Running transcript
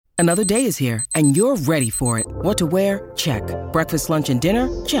Another day is here, and you're ready for it. What to wear? Check. Breakfast, lunch, and dinner?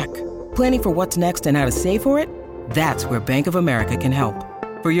 Check. Planning for what's next and how to save for it? That's where Bank of America can help.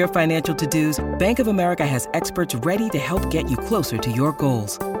 For your financial to-dos, Bank of America has experts ready to help get you closer to your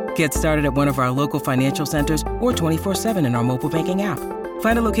goals. Get started at one of our local financial centers or 24/7 in our mobile banking app.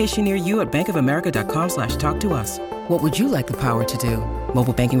 Find a location near you at bankofamerica.com/talktous. What would you like the power to do?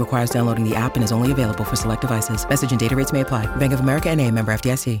 Mobile banking requires downloading the app and is only available for select devices. Message and data rates may apply. Bank of America N.A., member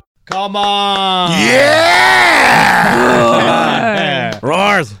FDIC. Come on! Yeah!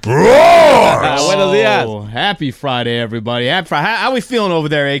 Roars! Buenos dias. Happy Friday, everybody. Happy Friday. How we feeling over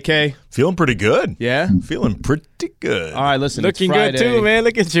there, AK? Feeling pretty good. Yeah? Feeling pretty good. All right, listen, Looking it's Friday. good too, man.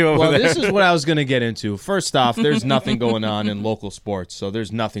 Look at you over Well, there. this is what I was going to get into. First off, there's nothing going on in local sports, so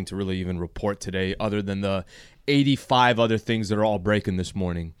there's nothing to really even report today other than the 85 other things that are all breaking this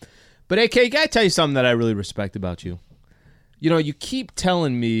morning. But AK, got to tell you something that I really respect about you. You know, you keep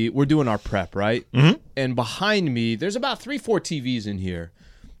telling me we're doing our prep, right? Mm-hmm. And behind me, there's about 3-4 TVs in here.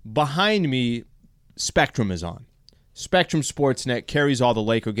 Behind me, Spectrum is on. Spectrum Sportsnet carries all the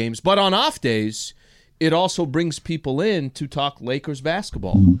Laker games. But on off days, it also brings people in to talk Lakers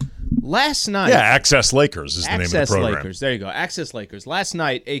basketball. Last night... Yeah, Access Lakers is the name of the program. Lakers. There you go. Access Lakers. Last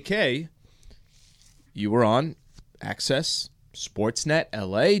night, AK, you were on Access Sportsnet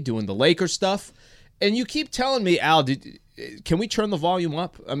LA doing the Lakers stuff. And you keep telling me, Al, can we turn the volume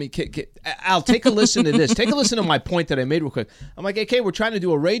up? I mean, Al, take a listen to this. Take a listen to my point that I made real quick. I'm like, AK, we're trying to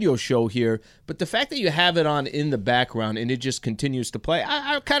do a radio show here, but the fact that you have it on in the background and it just continues to play,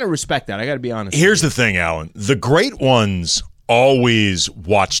 I kind of respect that. I got to be honest. Here's the thing, Alan. The great ones always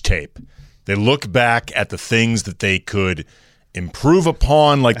watch tape. They look back at the things that they could improve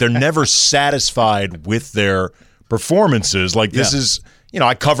upon. Like, they're never satisfied with their performances. Like, this is... You know,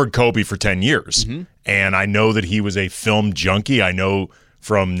 I covered Kobe for 10 years, and I know that he was a film junkie. I know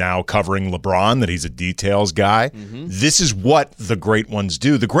from now covering LeBron that he's a details guy. This is what the great ones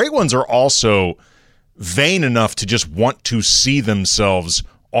do. The great ones are also vain enough to just want to see themselves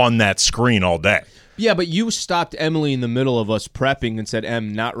on that screen all day. Yeah, but you stopped Emily in the middle of us prepping and said,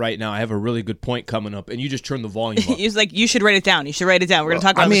 Em, not right now. I have a really good point coming up, and you just turned the volume up. He was like, you should write it down. You should write it down. We're going to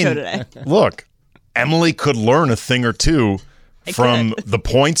talk about the show today. Look, Emily could learn a thing or two from the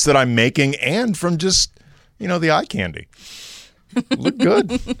points that I'm making and from just, you know, the eye candy. Look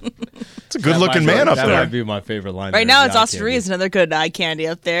good. It's a good-looking man up there. That might be my favorite line. Right now, it's Osteria is another good eye candy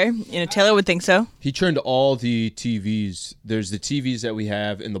up there. You know, Taylor would think so. He turned all the TVs. There's the TVs that we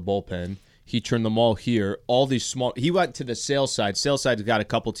have in the bullpen. He turned them all here. All these small. He went to the sales side. Sales side's got a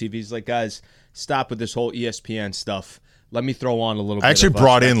couple TVs. Like, guys, stop with this whole ESPN stuff. Let me throw on a little bit. I actually of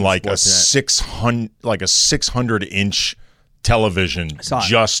brought in like a Sportsnet. 600-inch television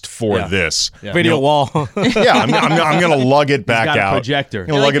just for this video wall. Yeah, I'm going to lug it back got a out. Projector. I'm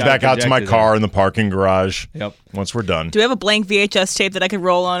going to lug it back out to my car in the parking garage. Yep. Once we're done. Do we have a blank VHS tape that I could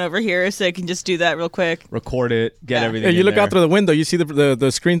roll on over here so I can just do that real quick? Record it. Get everything. Yeah, you in look there. out through the window. You see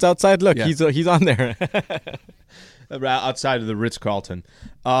the screens outside. Look, he's on there. Outside of the Ritz-Carlton.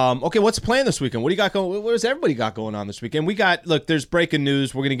 Okay, what's the plan this weekend? What do you got going? What does everybody got going on this weekend? There's breaking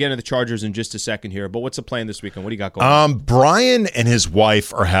news. We're going to get into the Chargers in just a second here, but what's the plan this weekend? What do you got going on? Brian and his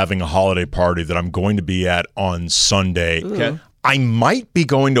wife are having a holiday party that I'm going to be at on Sunday. Okay. I might be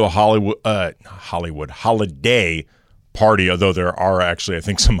going to a holiday party, although there are actually, I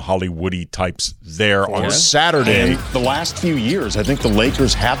think, some Hollywoody types there on Saturday. And the last few years, I think the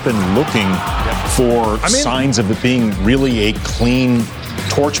Lakers have been looking for signs of it being really a clean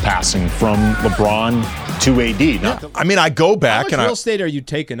torch passing from LeBron to AD. I go back How much real estate are you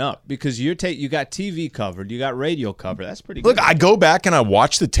taking up? Because you got TV covered, you got radio covered. That's pretty good. Look, I go back and I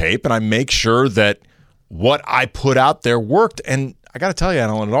watch the tape and I make sure that what I put out there worked. And I got to tell you,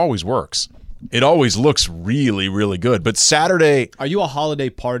 Alan, it always works. It always looks really, really good. But Saturday... Are you a holiday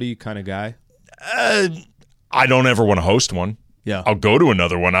party kind of guy? I don't ever want to host one. Yeah. I'll go to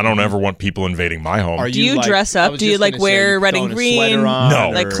another one. I don't ever want people invading my home. Do you dress up? Do you wear red and green? No.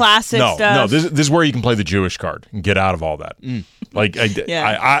 Like classic stuff? No, this is where you can play the Jewish card and get out of all that.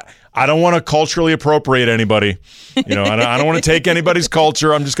 I don't want to culturally appropriate anybody. You know, I don't want to take anybody's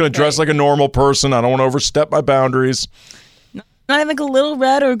culture. I'm just going to dress like a normal person. I don't want to overstep my boundaries. Not even like a little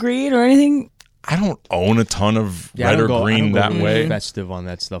red or green or anything? I don't own a ton of red or green that way. Festive on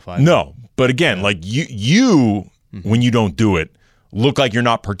that stuff either. No, but again, like you when you don't do it, look like you're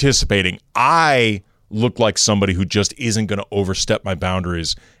not participating. I look like somebody who just isn't going to overstep my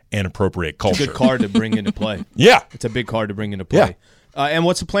boundaries and appropriate culture. It's a good card to bring into play. Yeah. It's a big card to bring into play. Yeah. And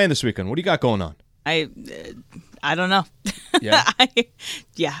what's the plan this weekend? What do you got going on? I don't know. Yeah.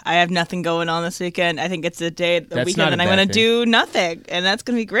 I have nothing going on this weekend. I think it's a weekend not that a I'm bad going to thing. do nothing, and that's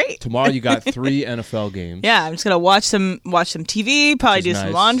going to be great. Tomorrow you got 3 NFL games. Yeah, I'm just going to watch some TV, probably do some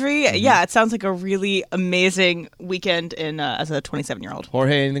nice. laundry. Yeah, it sounds like a really amazing weekend as a 27-year-old.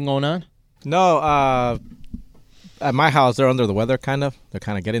 Jorge, anything going on? No, at my house, they're under the weather, kind of. They're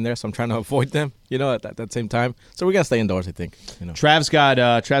kind of getting there, so I'm trying to avoid them, at that same time. So we got to stay indoors, I think. Trav's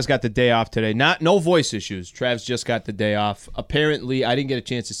got the day off today. No voice issues. Trav's just got the day off. Apparently, I didn't get a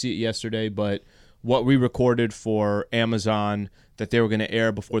chance to see it yesterday, but what we recorded for Amazon that they were going to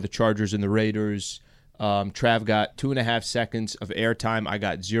air before the Chargers and the Raiders, Trav got 2.5 seconds of airtime. I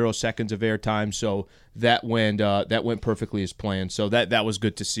got 0 seconds of airtime, so that went perfectly as planned. So that was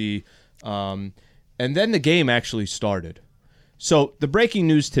good to see. And then the game actually started. So the breaking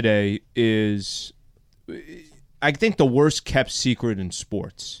news today is, I think, the worst kept secret in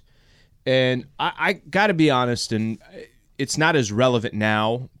sports. And I got to be honest, and it's not as relevant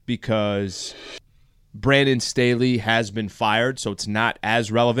now because Brandon Staley has been fired, so it's not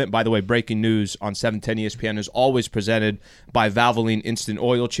as relevant. By the way, breaking news on 710 ESPN is always presented by Valvoline Instant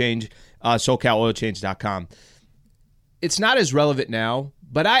Oil Change, SoCalOilChange.com. It's not as relevant now,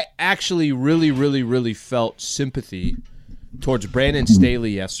 but I actually really, really, really felt sympathy towards Brandon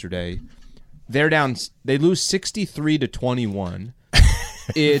Staley yesterday. They're down. They lose 63-21.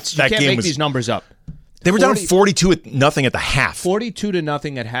 You can't make these numbers up. They were down 42-0 at the half.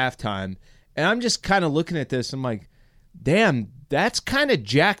 42-0 at halftime, and I'm just kind of looking at this. I'm like, damn, that's kind of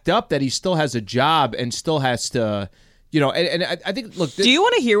jacked up that he still has a job and still has to. And I think, look. Do you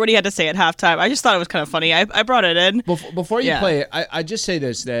want to hear what he had to say at halftime? I just thought it was kind of funny. I brought it in. Before you play it, I just say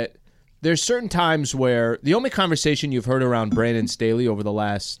this, that there's certain times where the only conversation you've heard around Brandon Staley over the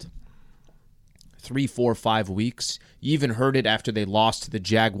last 3, 4, 5 weeks, you even heard it after they lost to the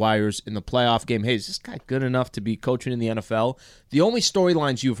Jaguars in the playoff game. Hey, is this guy good enough to be coaching in the NFL? The only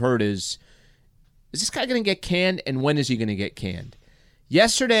storylines you've heard is this guy going to get canned, and when is he going to get canned?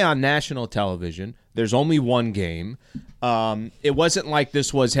 Yesterday on national television, there's only one game. It wasn't like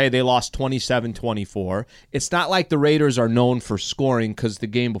this was, hey, they lost 27-24. It's not like the Raiders are known for scoring because the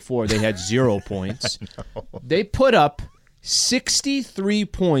game before they had 0 points. They put up 63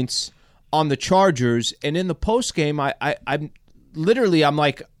 points on the Chargers, and in the postgame, I'm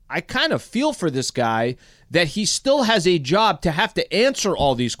like, I kind of feel for this guy that he still has a job to have to answer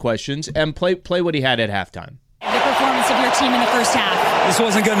all these questions and play what he had at halftime. The performance of your team in the first half. This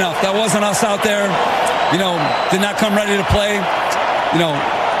wasn't good enough. That wasn't us out there. Did not come ready to play.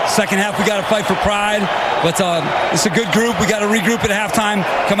 Second half we got to fight for pride. But it's a good group. We got to regroup at halftime.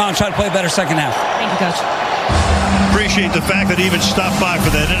 Come out and try to play a better second half. Thank you, Coach. Appreciate the fact that he even stopped by for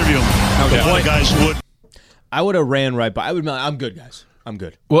that interview. A lot of guys would. I would have ran right by. I'm good, guys. I'm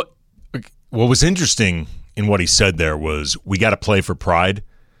good. What was interesting in what he said there was, we got to play for pride.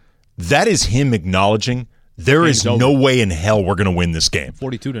 That is him acknowledging there is no way in hell we're going to win this game.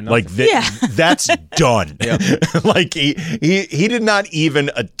 42-0. Like that's done. Like he did not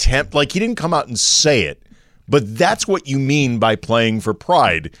even attempt. Like he didn't come out and say it. But that's what you mean by playing for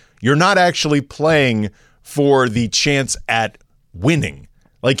pride. You're not actually playing for the chance at winning.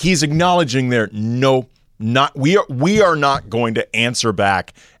 Like he's acknowledging there. No, not we are not going to answer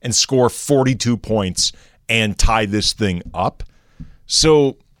back and score 42 points and tie this thing up.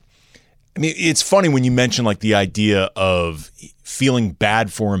 So. I mean, it's funny when you mention like the idea of feeling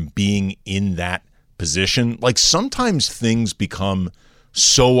bad for him being in that position. Like sometimes things become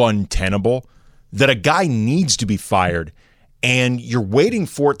so untenable that a guy needs to be fired and you're waiting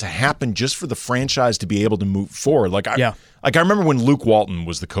for it to happen just for the franchise to be able to move forward. Like I remember when Luke Walton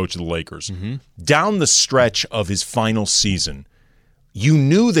was the coach of the Lakers. Down the stretch of his final season, you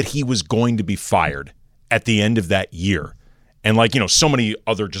knew that he was going to be fired at the end of that year. And so many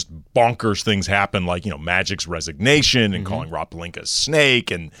other just bonkers things happen, like, Magic's resignation and calling Rob Pelinka a snake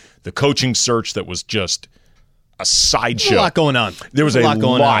and the coaching search that was just a sideshow. There's a lot going on. There was a lot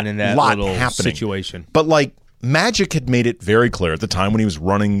going on in that little happening. Situation. But Magic had made it very clear at the time when he was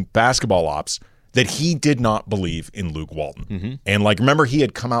running basketball ops that he did not believe in Luke Walton. And remember he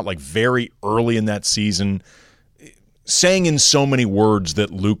had come out very early in that season saying in so many words that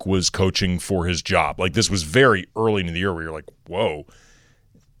Luke was coaching for his job. Like this was very early in the year where you're like, whoa.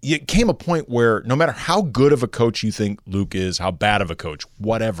 It came a point where no matter how good of a coach you think Luke is, how bad of a coach,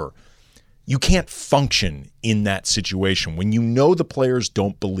 whatever, you can't function in that situation when you know the players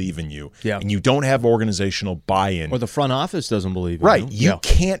don't believe in you and you don't have organizational buy-in. Or the front office doesn't believe in right. you. You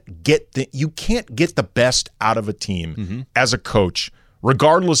can't get the best out of a team as a coach,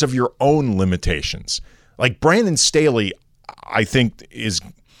 regardless of your own limitations. Like Brandon Staley, I think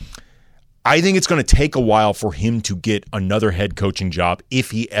I think it's going to take a while for him to get another head coaching job,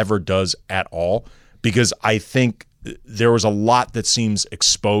 if he ever does at all, because I think there was a lot that seems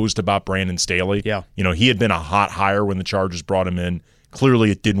exposed about Brandon Staley. Yeah. He had been a hot hire when the Chargers brought him in.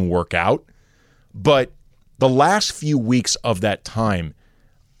 Clearly it didn't work out. But the last few weeks of that time,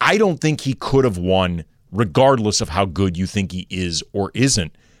 I don't think he could have won regardless of how good you think he is or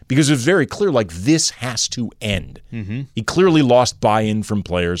isn't, because it was very clear, like, this has to end. Mm-hmm. He clearly lost buy-in from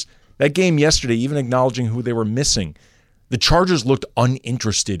players. That game yesterday, even acknowledging who they were missing, the Chargers looked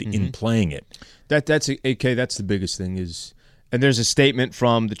uninterested in playing it. That's AK. That's the biggest thing is, and there's a statement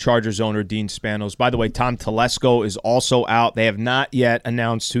from the Chargers owner Dean Spanos. By the way, Tom Telesco is also out. They have not yet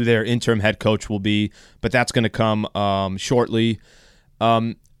announced who their interim head coach will be, but that's going to come shortly.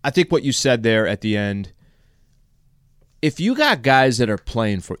 I think what you said there at the end, if you got guys that are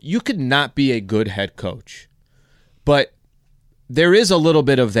playing for, you could not be a good head coach, but there is a little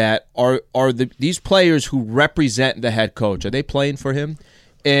bit of that. Are these players who represent the head coach, are they playing for him?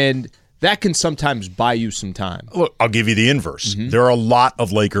 And that can sometimes buy you some time. Look, I'll give you the inverse. Mm-hmm. There are a lot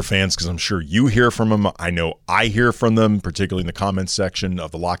of Laker fans, because I'm sure you hear from them. I know I hear from them, particularly in the comments section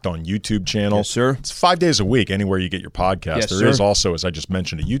of the Locked On YouTube channel. Yes, sir. It's 5 days a week, anywhere you get your podcast. Yes, there is also, as I just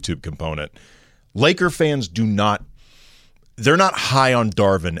mentioned, a YouTube component. Laker fans they're not high on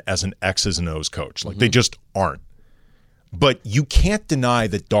Darvin as an X's and O's coach. Like, they just aren't. But you can't deny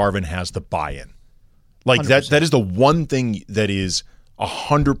that Darvin has the buy-in. Like, 100%. That is the one thing that is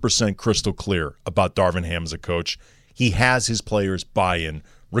 100% crystal clear about Darvin Ham as a coach. He has his players buy-in,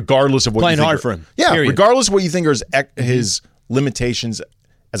 regardless of what playing you think hard for him. Yeah, period. Regardless of what you think are his limitations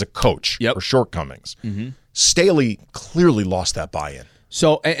as a coach or shortcomings. Mm-hmm. Staley clearly lost that buy-in.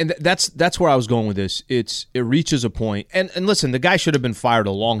 So, and that's where I was going with this. It reaches a point, and listen, the guy should have been fired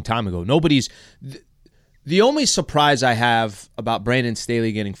a long time ago. The only surprise I have about Brandon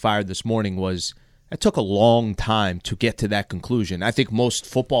Staley getting fired this morning was it took a long time to get to that conclusion. I think most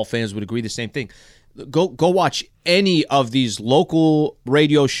football fans would agree the same thing. Go watch any of these local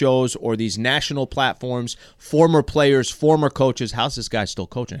radio shows or these national platforms, former players, former coaches. How's this guy still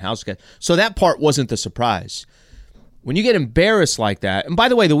coaching? So that part wasn't the surprise. When you get embarrassed like that, and by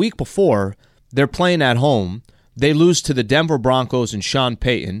the way, the week before, they're playing at home. They lose to the Denver Broncos and Sean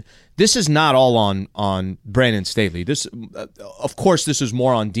Payton. This is not all on Brandon Staley. This, of course, this is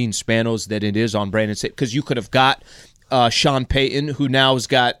more on Dean Spanos than it is on Brandon Staley, because you could have got Sean Payton, who now has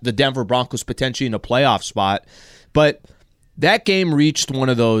got the Denver Broncos potentially in a playoff spot. But that game reached one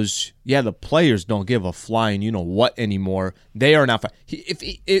of those, the players don't give a flying you-know-what anymore. They are not.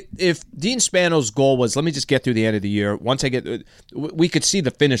 If Dean Spanos' goal was, let me just get through the end of the year, we could see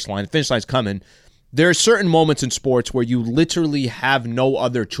the finish line. The finish line's coming. There are certain moments in sports where you literally have no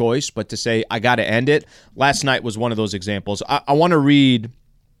other choice but to say, I got to end it. Last night was one of those examples. I want to read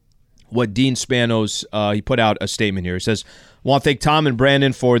what Dean Spanos, he put out a statement here. He says, I want to thank Tom and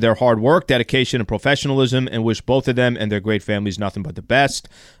Brandon for their hard work, dedication, and professionalism, and wish both of them and their great families nothing but the best.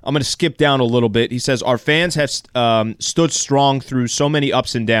 I'm going to skip down a little bit. He says, our fans have stood strong through so many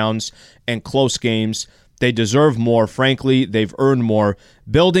ups and downs and close games. They deserve more. Frankly, they've earned more.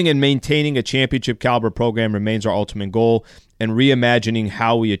 Building and maintaining a championship caliber program remains our ultimate goal, and reimagining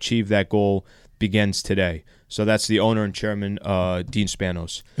how we achieve that goal begins today. So that's the owner and chairman, Dean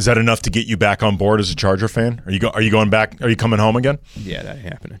Spanos. Is that enough to get you back on board as a Charger fan? Are you going back? Are you coming home again? Yeah, that ain't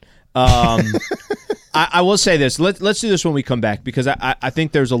happening. I will say this. Let's do this when we come back, because I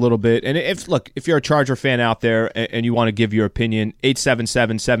think there's a little bit. And if you're a Charger fan out there and you want to give your opinion,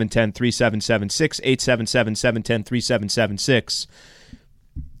 877-710-3776, 877-710-3776.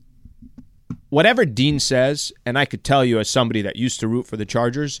 Whatever Dean says, and I could tell you as somebody that used to root for the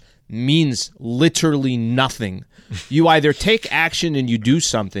Chargers, means literally nothing. You either take action and you do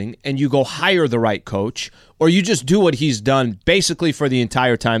something and you go hire the right coach, or you just do what he's done basically for the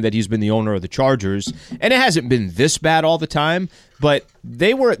entire time that he's been the owner of the Chargers. And it hasn't been this bad all the time, but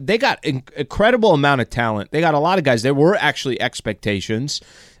they got an incredible amount of talent. They got a lot of guys. There were actually expectations.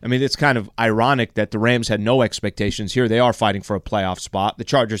 I mean, it's kind of ironic that the Rams had no expectations. Here they are fighting for a playoff spot. The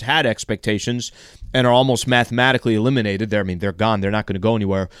Chargers had expectations and are almost mathematically eliminated. They're gone. They're not going to go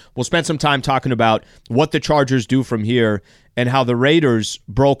anywhere. We'll spend some time talking about what the Chargers do from here and how the Raiders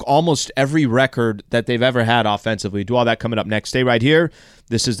broke almost every record that they've ever had offensively. Do all that coming up next. Stay right here.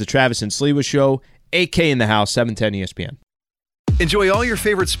 This is the Travis and Sliwa Show. AK in the house, 710 ESPN. Enjoy all your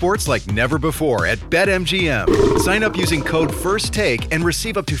favorite sports like never before at BetMGM. Sign up using code FIRSTTAKE and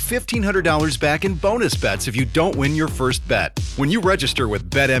receive up to $1,500 back in bonus bets if you don't win your first bet. When you register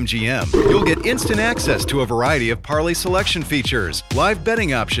with BetMGM, you'll get instant access to a variety of parlay selection features, live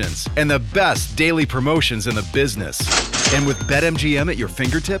betting options, and the best daily promotions in the business. And with BetMGM at your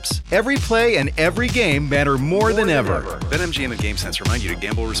fingertips, every play and every game matter more than ever. BetMGM and GameSense remind you to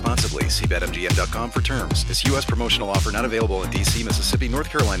gamble responsibly. See BetMGM.com for terms. This U.S. promotional offer not available in D.C., Mississippi, North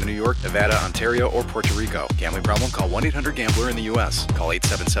Carolina, New York, Nevada, Ontario, or Puerto Rico. Gambling problem? Call 1-800-GAMBLER in the U.S. Call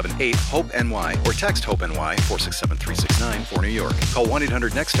 877-8-HOPE-NY or text HOPE-NY 467-369 for New York. Call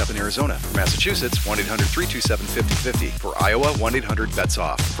 1-800-NEXT-STEP in Arizona. For Massachusetts, 1-800-327-5050. For Iowa,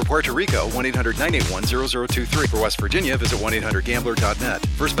 1-800-BETS-OFF. For Puerto Rico, 1-800-981-0023. For West Virginia, visit 1-800-GAMBLER.net.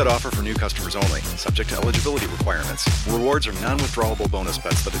 First bet offer for new customers only. Subject to eligibility requirements. Rewards are non-withdrawable bonus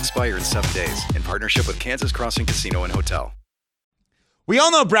bets that expire in 7 days. In partnership with Kansas Crossing Casino and Hotel. We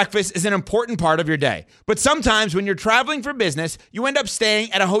all know breakfast is an important part of your day, but sometimes when you're traveling for business, you end up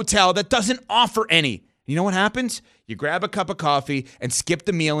staying at a hotel that doesn't offer any. You know what happens? You grab a cup of coffee and skip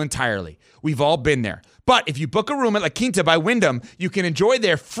the meal entirely. We've all been there. But if you book a room at La Quinta by Wyndham, you can enjoy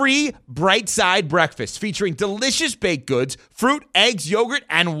their free Bright Side breakfast featuring delicious baked goods, fruit, eggs, yogurt,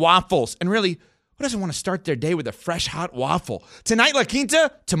 and waffles. And really, who doesn't want to start their day with a fresh, hot waffle? Tonight, La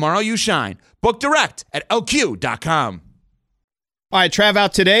Quinta, tomorrow you shine. Book direct at LQ.com. All right, Trav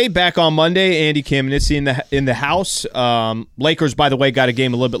out today, back on Monday. Andy Kamenetsky in the house. Lakers, by the way, got a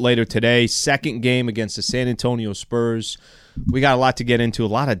game a little bit later today. Second game against the San Antonio Spurs. We got a lot to get into. A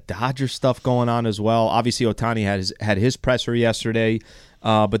lot of Dodger stuff going on as well. Obviously, Ohtani had his presser yesterday.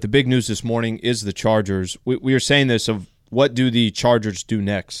 But the big news this morning is the Chargers. We were saying this of what do the Chargers do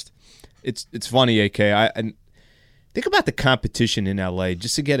next. It's funny, AK. I think about the competition in LA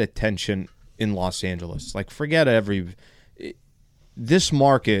just to get attention in Los Angeles. Like, forget this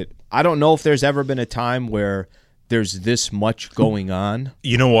market, I don't know if there's ever been a time where there's this much going on.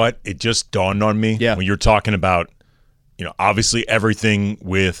 You know what? It just dawned on me when you're talking about, obviously everything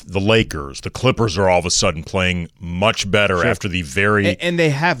with the Lakers. The Clippers are all of a sudden playing much better after the very... And they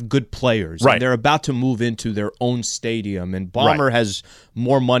have good players. Right. And they're about to move into their own stadium. And Ballmer has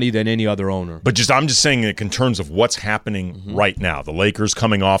more money than any other owner. But I'm just saying in terms of what's happening right now. The Lakers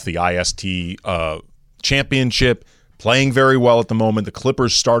coming off the IST championship, playing very well at the moment. The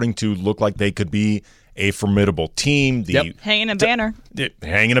Clippers starting to look like they could be a formidable team. Hanging a banner.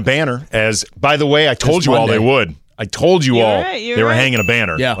 Hanging a banner. As, by the way, I told you all they would. I told you all they were hanging a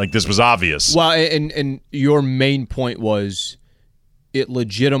banner. Yeah. Like, this was obvious. Well, and your main point was it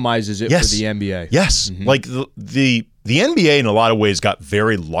legitimizes it for the NBA. Yes. Like, the NBA in a lot of ways got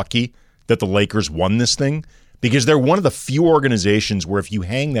very lucky that the Lakers won this thing because they're one of the few organizations where if you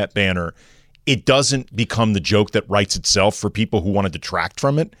hang that banner, it doesn't become the joke that writes itself for people who want to detract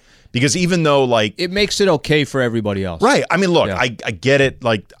from it. Because even though, like... It makes it okay for everybody else. Right. I mean, look, I get it.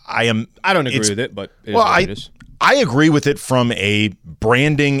 Like, I don't agree with it, but it is what it is. I agree with it from a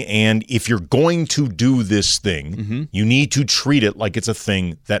branding, and if you're going to do this thing, you need to treat it like it's a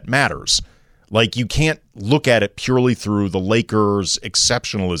thing that matters. Like, you can't look at it purely through the Lakers'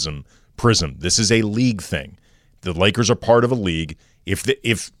 exceptionalism prism. This is a league thing. The Lakers are part of a league.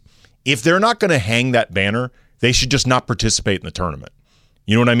 If they're not going to hang that banner, they should just not participate in the tournament.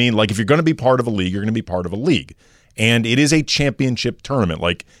 You know what I mean? Like, if you're going to be part of a league, you're going to be part of a league. And it is a championship tournament.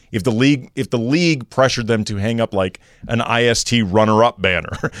 Like, if the league pressured them to hang up like an IST runner-up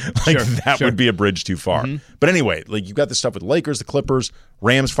banner, that would be a bridge too far. But anyway, like, you've got the stuff with the Lakers, the Clippers,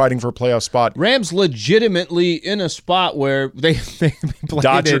 Rams fighting for a playoff spot. Rams legitimately in a spot where they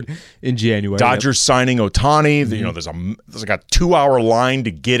played in January. Dodgers signing Ohtani. There's like a 2-hour line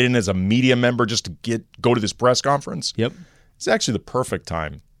to get in as a media member just to go to this press conference. Yep. It's actually the perfect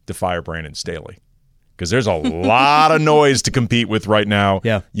time to fire Brandon Staley. Because there's a lot of noise to compete with right now.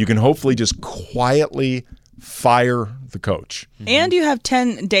 Yeah. You can hopefully just quietly fire the coach. And you have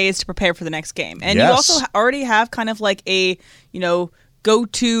 10 days to prepare for the next game. And you also already have kind of like a,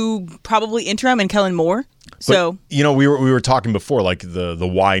 go-to probably interim in Kellen Moore. So, but, we were talking before, like the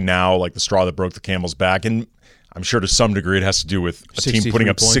why now, like the straw that broke the camel's back. And I'm sure to some degree it has to do with a team putting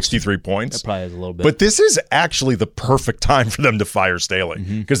up 63 points. That probably has a little bit. But this is actually the perfect time for them to fire Staley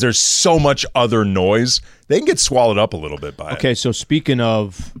because there's so much other noise. They can get swallowed up a little bit by it. Okay, so speaking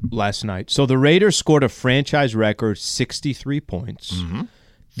of last night, so the Raiders scored a franchise record 63 points.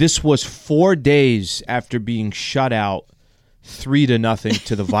 This was 4 days after being shut out 3-0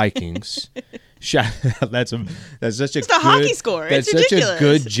 to the Vikings. That's such a hockey score. That's it's such ridiculous. a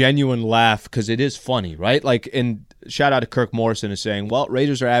good, genuine laugh because it is funny, right? Like, and shout out to Kirk Morrison is saying, well,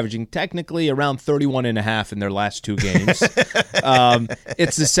 Raiders are averaging technically around 31.5 in their last 2 games.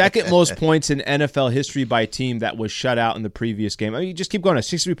 It's the second most points in NFL history by a team that was shut out in the previous game. I mean, you just keep going.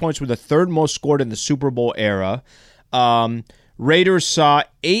 63 points were the third most scored in the Super Bowl era. Raiders saw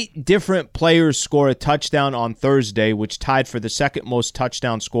 8 different players score a touchdown on Thursday, which tied for the second most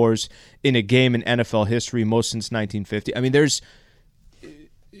touchdown scores in a game in NFL history, most since 1950. I mean, there's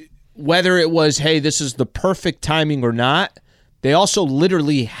whether it was, hey, this is the perfect timing or not, they also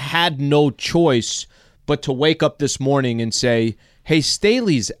literally had no choice but to wake up this morning and say, hey,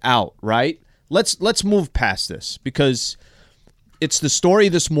 Staley's out, right? Let's move past this because it's the story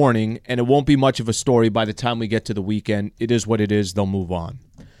this morning, and it won't be much of a story by the time we get to the weekend. It is what it is. They'll move on.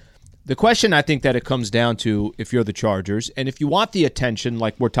 The question I think that it comes down to, if you're the Chargers, and if you want the attention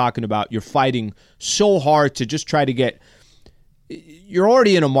like we're talking about, you're fighting so hard to just try to get – you're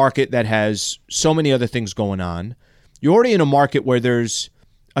already in a market that has so many other things going on. You're already in a market where there's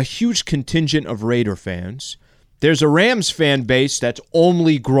a huge contingent of Raider fans. There's a Rams fan base that's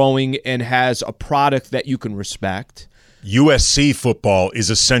only growing and has a product that you can respect. USC football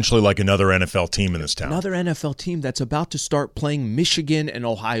is essentially like another NFL team in this town. Another NFL team that's about to start playing Michigan and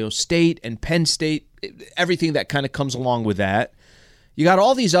Ohio State and Penn State, everything that kind of comes along with that. You got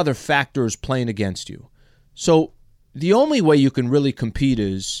all these other factors playing against you. So the only way you can really compete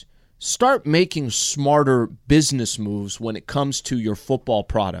is start making smarter business moves when it comes to your football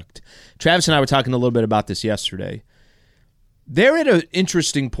product. Travis and I were talking a little bit about this yesterday. They're at an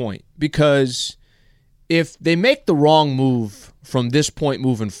interesting point because if they make the wrong move from this point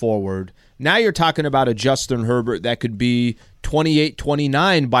moving forward, now you're talking about a Justin Herbert that could be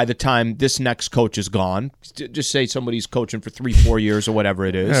 28-29 by the time this next coach is gone. Just say somebody's coaching for 3-4 years or whatever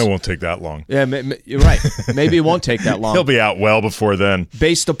it is. It won't take that long. Yeah, you're right. Maybe it won't take that long. He'll be out well before then.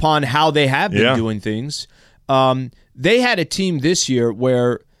 Based upon how they have been doing things. They had a team this year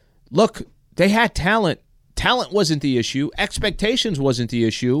where, look, they had talent. Talent wasn't the issue. Expectations wasn't the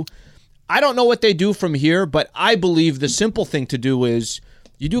issue. I don't know what they do from here, but I believe the simple thing to do is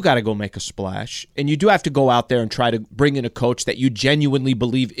you do got to go make a splash, and you do have to go out there and try to bring in a coach that you genuinely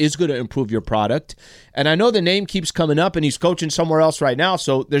believe is going to improve your product. And I know the name keeps coming up, and he's coaching somewhere else right now,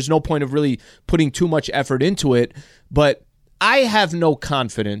 so there's no point of really putting too much effort into it. But I have no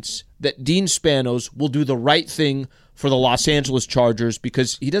confidence that Dean Spanos will do the right thing for the Los Angeles Chargers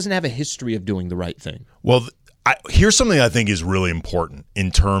because he doesn't have a history of doing the right thing. Well, here's something I think is really important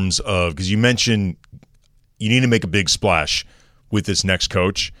in terms of, because you mentioned you need to make a big splash with this next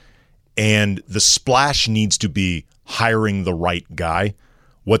coach, and the splash needs to be hiring the right guy.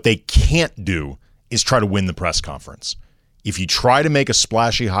 What they can't do is try to win the press conference. If you try to make a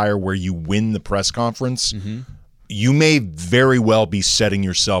splashy hire where you win the press conference, you may very well be setting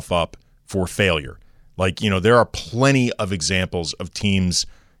yourself up for failure. Like, there are plenty of examples of teams,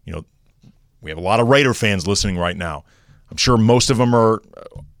 we have a lot of Raider fans listening right now. I'm sure most of them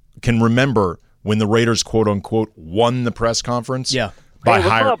can remember when the Raiders, quote unquote, won the press conference. Yeah.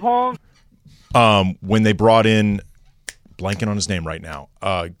 By when they brought in, blanking on his name right now,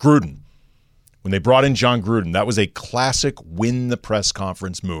 Gruden. When they brought in John Gruden, that was a classic win the press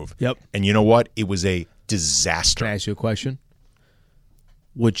conference move. Yep. And you know what? It was a disaster. Can I ask you a question?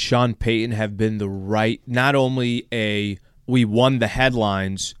 Would Sean Payton have been the right, not only we won the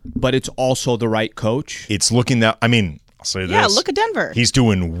headlines, but it's also the right coach? It's looking that, I'll say this. Yeah, look at Denver. He's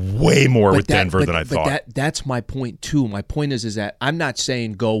doing way more with Denver than I thought. But that's my point, too. My point is that I'm not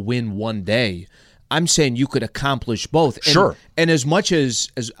saying go win one day. I'm saying you could accomplish both. And, sure. And as much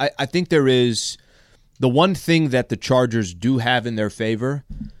as I think there is the one thing that the Chargers do have in their favor,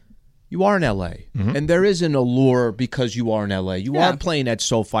 you are in L.A. And there is an allure because you are in L.A. You are playing at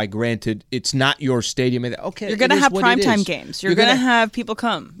SoFi. Granted, it's not your stadium. Okay, you're going to have primetime games. You're going to have people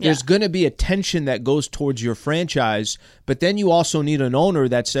come. There's going to be a tension that goes towards your franchise, but then you also need an owner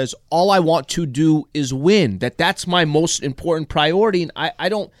that says, all I want to do is win. That's my most important priority, and I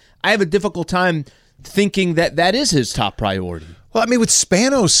have a difficult time thinking that is his top priority. Well, with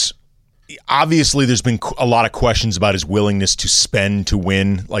Spanos, obviously there's been a lot of questions about his willingness to spend to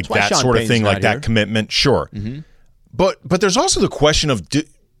win, like that Sean sort of Payton's thing, like here. that commitment. Sure. But there's also the question of, do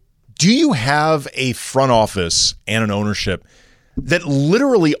you have a front office and an ownership that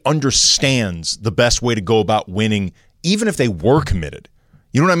literally understands the best way to go about winning, even if they were committed?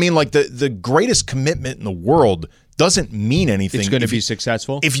 You know what I mean? Like the greatest commitment in the world doesn't mean anything. It's going to be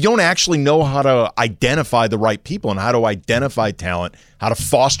successful. If you don't actually know how to identify the right people and how to identify talent, how to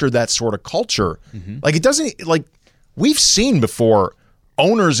foster that sort of culture, like it doesn't, like we've seen before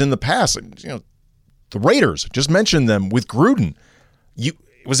owners in the past, the Raiders, just mentioned them with Gruden. It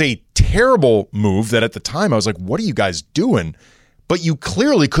was a terrible move that at the time I was like, what are you guys doing? But you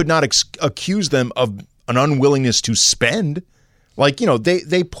clearly could not accuse them of an unwillingness to spend. Like,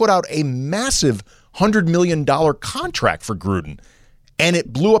 they put out a massive $100 million contract for Gruden, and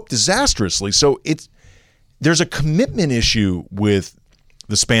it blew up disastrously. So there's a commitment issue with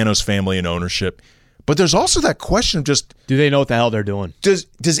the Spanos family and ownership, but there's also that question of just, do they know what the hell they're doing? Does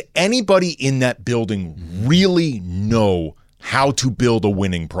anybody in that building really know how to build a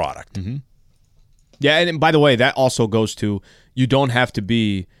winning product? Mm-hmm. Yeah, and by the way, that also goes to, you don't have to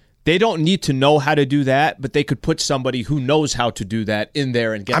be, they don't need to know how to do that, but they could put somebody who knows how to do that in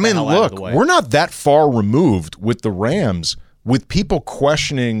there and get the hell out of the way. We're not that far removed with the Rams, with people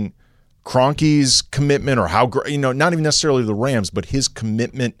questioning Kroenke's commitment, or how, not even necessarily the Rams, but his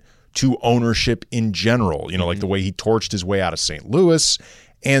commitment to ownership in general, like the way he torched his way out of St. Louis.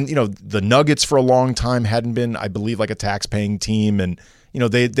 And, the Nuggets for a long time hadn't been, I believe, like a tax-paying team. And,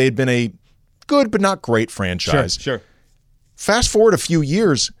 they'd been a good but not great franchise. Sure. Fast forward a few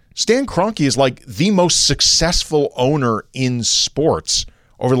years, Stan Kroenke is like the most successful owner in sports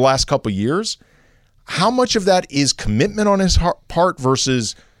over the last couple of years. How much of that is commitment on his part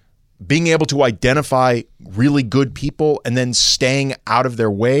versus being able to identify really good people and then staying out of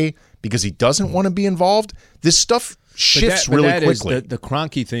their way because he doesn't want to be involved? This stuff shifts really quickly. The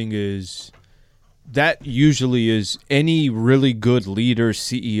Kroenke thing is, that usually is any really good leader,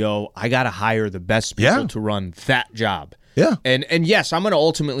 CEO, I got to hire the best people to run that job. Yeah. And yes, I'm going to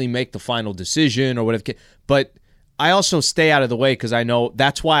ultimately make the final decision or whatever, but I also stay out of the way because I know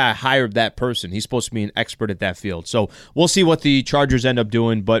that's why I hired that person. He's supposed to be an expert at that field. So we'll see what the Chargers end up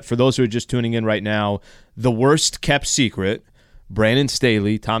doing. But for those who are just tuning in right now, the worst kept secret, Brandon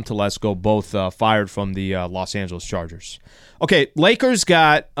Staley, Tom Telesco, both fired from the Los Angeles Chargers. Okay, Lakers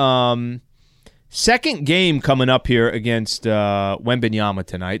got second game coming up here against Wembanyama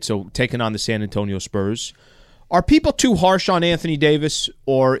tonight, so taking on the San Antonio Spurs. Are people too harsh on Anthony Davis,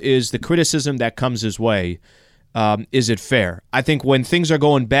 or is the criticism that comes his way, is it fair? I think when things are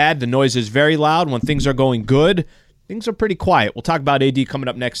going bad, the noise is very loud. When things are going good, things are pretty quiet. We'll talk about AD coming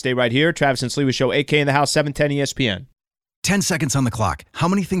up next. Stay right here. Travis and Sliwa Show, AK in the house, 710 ESPN. 10 seconds on the clock. How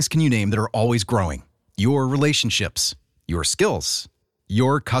many things can you name that are always growing? Your relationships, your skills,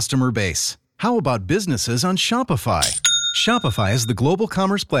 your customer base. How about businesses on Shopify? Shopify is the global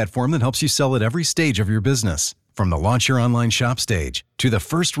commerce platform that helps you sell at every stage of your business. From the launch your online shop stage, to the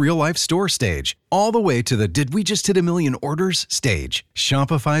first real-life store stage, all the way to the did we just hit a million orders stage,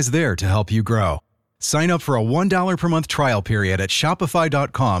 Shopify's there to help you grow. Sign up for a $1 per month trial period at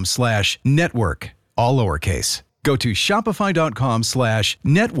shopify.com/network, all lowercase. Go to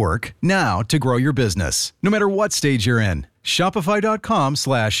shopify.com/network now to grow your business, no matter what stage you're in.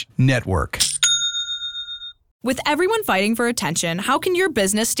 Shopify.com/network. With everyone fighting for attention, how can your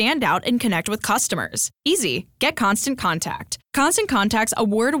business stand out and connect with customers? Easy. Get Constant Contact. Constant Contact's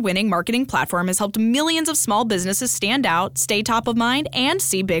award-winning marketing platform has helped millions of small businesses stand out, stay top of mind, and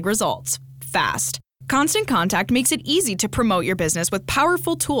see big results fast. Constant Contact makes it easy to promote your business with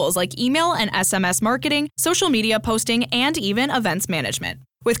powerful tools like email and SMS marketing, social media posting, and even events management.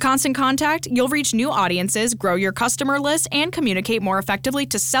 With Constant Contact, you'll reach new audiences, grow your customer list, and communicate more effectively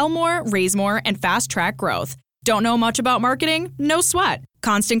to sell more, raise more, and fast-track growth. Don't know much about marketing? No sweat.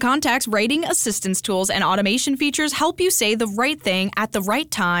 Constant Contact's writing assistance tools and automation features help you say the right thing at the right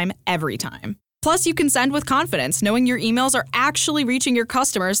time, every time. Plus, you can send with confidence, knowing your emails are actually reaching your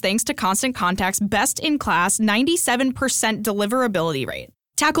customers thanks to Constant Contact's best-in-class 97% deliverability rate.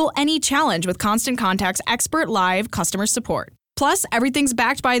 Tackle any challenge with Constant Contact's expert live customer support. Plus, everything's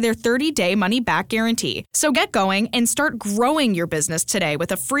backed by their 30-day money-back guarantee. So get going and start growing your business today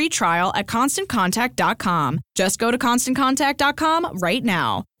with a free trial at ConstantContact.com. Just go to ConstantContact.com right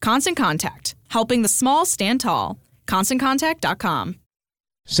now. Constant Contact, helping the small stand tall. ConstantContact.com.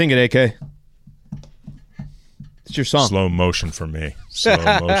 Sing it, AK. It's your song. Slow motion for me. Slow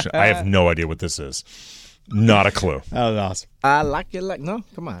motion. I have no idea what this is. Not a clue. That was awesome. I like it like, no?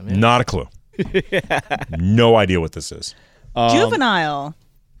 Come on, man. Not a clue. No idea what this is. Juvenile.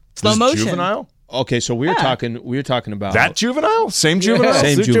 Slow motion. Juvenile? Okay, so we were talking about that Juvenile? Same Juvenile?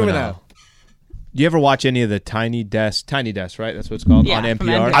 Same Juvenile. Do you ever watch any of the Tiny Desk, right? That's what it's called, on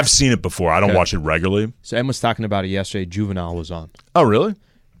NPR? I've seen it before. I don't watch it regularly. So Em was talking about it yesterday. Juvenile was on. Oh, really?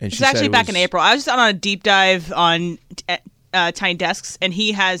 And it's actually back in April. I was just on a deep dive on Tiny Desks, and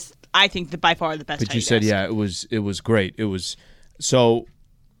he has, I think, by far the best. But Tiny you said, Desk. yeah, it was great. It was so.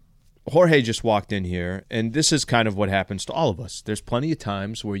 Jorge just walked in here, and this is kind of what happens to all of us. There's plenty of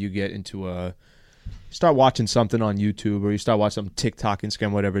times where you get into start watching something on YouTube, or you start watching something TikTok, Instagram,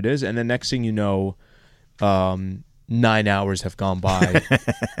 whatever it is, and the next thing you know, 9 hours have gone by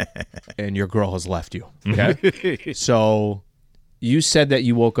and your girl has left you. Okay. So you said that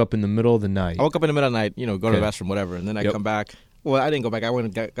you woke up in the middle of the night. I woke up in the middle of the night, go to the restroom, whatever, and then I come back. Well, I didn't go back. I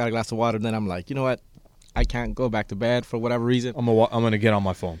went and got a glass of water, and then I'm like, you know what? I can't go back to bed for whatever reason. I'm gonna get on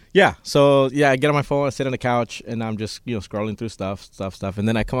my phone. Yeah. So I get on my phone, I sit on the couch, and I'm just scrolling through stuff, and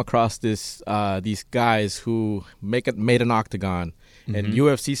then I come across these guys who made an octagon, and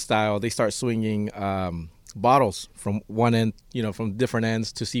UFC style, they start swinging bottles from one end, from different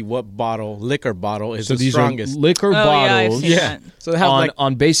ends to see what liquor bottle is the strongest. Are liquor bottles. Yeah. So they have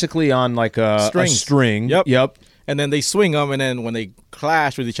on basically on like a string. Yep. And then they swing them, and then when they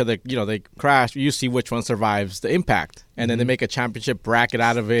clash with each other, they crash. You see which one survives the impact. And then they make a championship bracket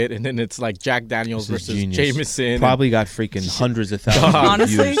out of it, and then it's like Jack Daniels versus Jameson. Probably got freaking hundreds of thousands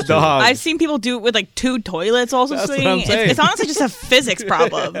honestly, of views. I've seen people do it with like 2 toilets also swinging. It's honestly just a physics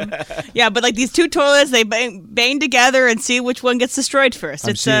problem. Yeah, but like these 2 toilets, they bang together and see which one gets destroyed first.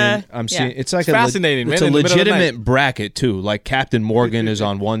 I'm seeing it's like fascinating. It's a legitimate bracket too. Like Captain Morgan is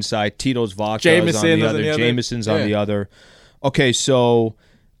on one side, Tito's Vodka is on the other, Jameson's on the other. Okay, so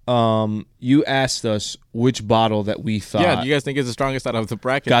you asked us which bottle that we thought. Yeah, do you guys think is the strongest out of the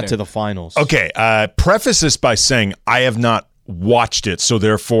bracket? Got to the finals. Okay, preface this by saying I have not watched it, so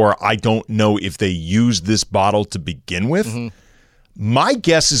therefore I don't know if they used this bottle to begin with. My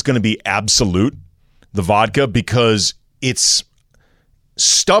guess is going to be Absolute, the vodka, because it's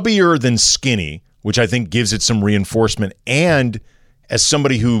stubbier than Skinny, which I think gives it some reinforcement. And as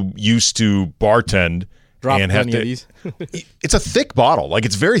somebody who used to bartend, it's a thick bottle. Like,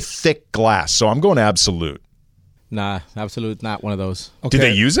 it's very thick glass. So I'm going Absolute. Nah, Absolute, not one of those. Okay. Did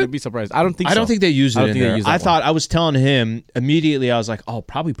they use it? I'd be surprised. I don't think so. I don't think they used it in there. I was telling him immediately, I was like, oh,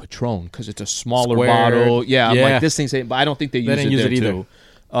 probably Patron because it's a smaller bottle. Yeah, I'm like, this thing's, but I don't think they used it there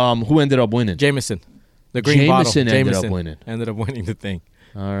either. Who ended up winning? Jameson. The green bottle. Ended up winning. Ended up winning the thing.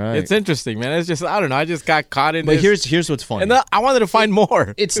 All right. It's interesting, man. It's just, I don't know. I just got caught in this. But here's what's funny. And I wanted to find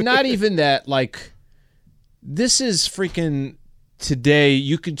more. It's not even that, like, this is freaking today.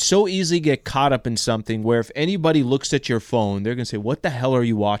 You could so easily get caught up in something where if anybody looks at your phone, they're going to say, what the hell are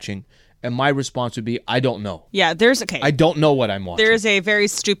you watching? And my response would be, I don't know. Yeah, I don't know what I'm watching. There's a very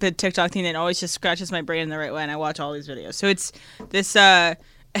stupid TikTok thing that always just scratches my brain in the right way, and I watch all these videos. So it's this,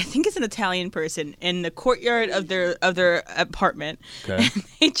 I think it's an Italian person in the courtyard of their apartment. Okay. And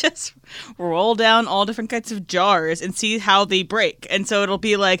they just roll down all different kinds of jars and see how they break. And so it'll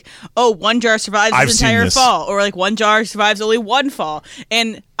be like, oh, one jar survives this entire fall, or like one jar survives only one fall.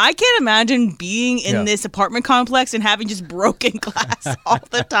 And I can't imagine being in this apartment complex and having just broken glass all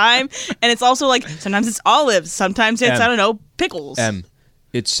the time. And it's also like sometimes it's olives, sometimes it's pickles.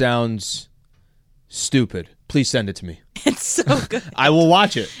 It sounds stupid. Please send it to me. It's so good. I will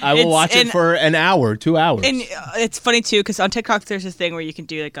watch it. I will watch it for an hour, 2 hours. And it's funny, too, because on TikTok, there's this thing where you can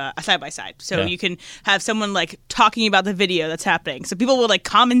do like a side-by-side. So you can have someone like talking about the video that's happening. So people will like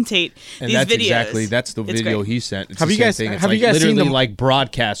commentate these videos. That's the video he sent. It's have you guys seen like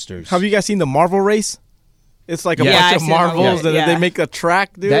broadcasters? Have you guys seen the Marvel race? It's like a bunch of Marvels, and then they make a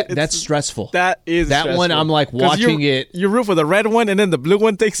track, dude. That's stressful. That is that stressful. one. I'm like watching it. You root for the red one, and then the blue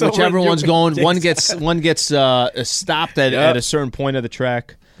one takes over. Whichever one's going, one gets stopped at a certain point of the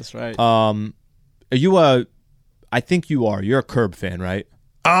track. That's right. Are you I think you are. You're a Curb fan, right?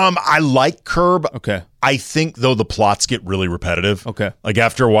 I like Curb. Okay. I think, though, the plots get really repetitive. Okay. Like,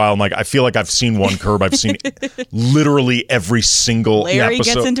 after a while, I'm like, I feel like I've seen one Curb. I've seen literally every single Larry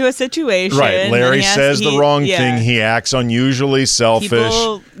episode. gets into a situation. Right. Larry says the wrong thing. He acts unusually selfish.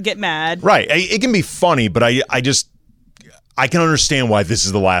 People get mad. Right. It can be funny, but I can understand why this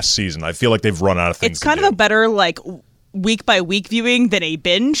is the last season. I feel like they've run out of things It's kind of a better, like, week-by-week viewing than a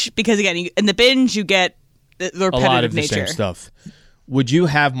binge. Because, again, in the binge, you get the repetitive a lot of nature. The same stuff. Would you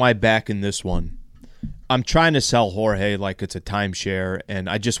have my back in this one? I'm trying to sell Jorge like it's a timeshare, and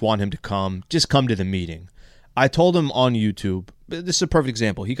I just want him to come to the meeting. I told him on YouTube, this is a perfect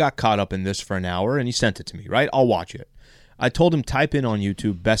example. He got caught up in this for an hour, and he sent it to me, right? I'll watch it. I told him, type in on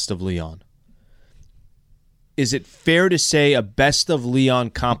YouTube, Best of Leon. Is it fair to say a Best of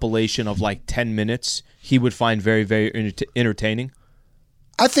Leon compilation of like 10 minutes he would find very, very entertaining?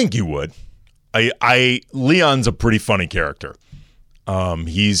 I think you would. Leon's a pretty funny character.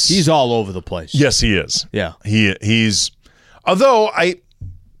 He's all over the place. Yes, he is. Yeah. He's although it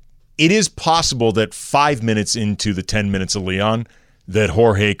is possible that 5 minutes into the 10 minutes of Leon that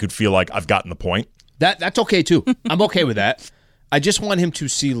Jorge could feel like I've gotten the point. That's okay too. I'm okay with that. I just want him to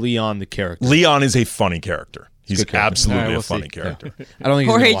see Leon the character. Leon is a funny character. He's absolutely a funny character. Yeah. I don't think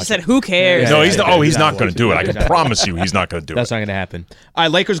Jorge just said, "Who cares?" No, he's not. He's not going to do it. I can promise you, he's not going to do it. That's not going to happen. All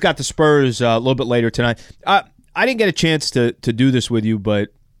right, Lakers got the Spurs a little bit later tonight. I didn't get a chance to do this with you, but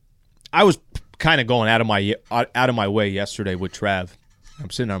I was kind of going out of my way yesterday with Trav. I'm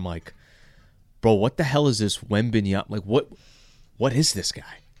sitting there, I'm like, bro, what the hell is this Wembanyama? Like, what is this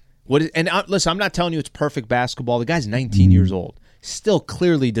guy? Listen, I'm not telling you it's perfect basketball. The guy's 19 years old. Still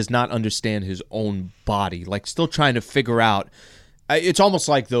clearly does not understand his own body. Like, still trying to figure out. It's almost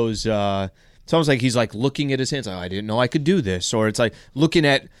like those. It's almost like he's like looking at his hands. Like, I didn't know I could do this. Or it's like looking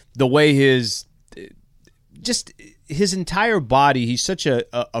at the way his entire body. He's such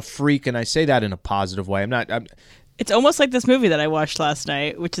a freak, and I say that in a positive way. It's almost like this movie that I watched last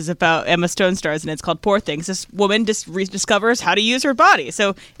night, which is about Emma Stone stars, and it's called Poor Things. This woman just rediscovers how to use her body.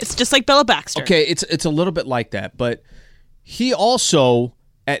 So it's just like Bella Baxter. Okay, it's a little bit like that, but he also,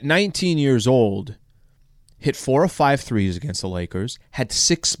 at 19 years old, hit 4 of 5 threes against the Lakers, had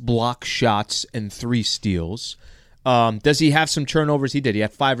 6 block shots and 3 steals. Does he have some turnovers? He did. He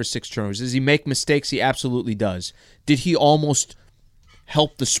had 5 or 6 turnovers. Does he make mistakes? He absolutely does. Did he almost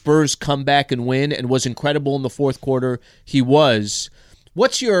help the Spurs come back and win and was incredible in the fourth quarter? He was.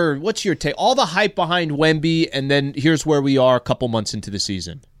 What's your take? All the hype behind Wemby, and then here's where we are a couple months into the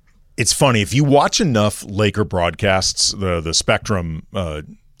season. It's funny. If you watch enough Laker broadcasts, the Spectrum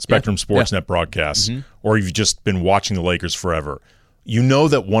Sportsnet broadcasts, or you've just been watching the Lakers forever, you know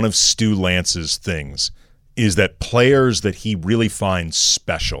that one of Stu Lance's things is that players that he really finds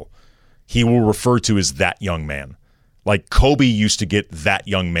special, he will refer to as that young man. Like Kobe used to get that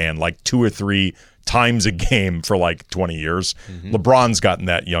young man like 2 or 3 times a game for like 20 years. LeBron's gotten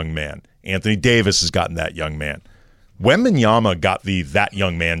that young man. Anthony Davis has gotten that young man. Wembanyama got that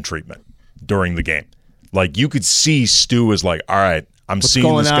young man treatment during the game. Like you could see Stu is like, all right, I'm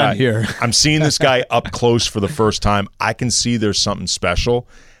seeing this guy here. I'm seeing this guy up close for the first time. I can see there's something special.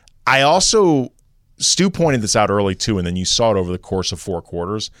 Stu pointed this out early too, and then you saw it over the course of 4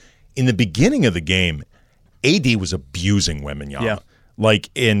 quarters. In the beginning of the game, AD was abusing Wembanyama. Yeah.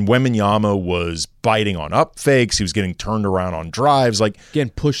 And Wembanyama was biting on up fakes. He was getting turned around on drives. Like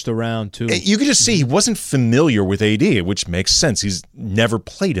getting pushed around, too. You could just see he wasn't familiar with AD, which makes sense. He's never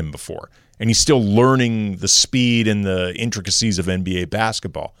played him before. And he's still learning the speed and the intricacies of NBA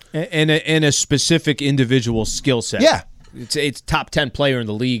basketball. And a specific individual skill set. Yeah. It's top 10 player in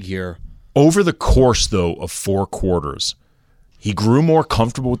the league here. Over the course, though, of 4 quarters, he grew more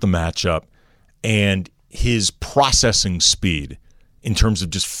comfortable with the matchup, and his processing speed in terms of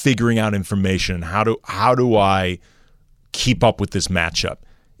just figuring out information, how do I keep up with this matchup?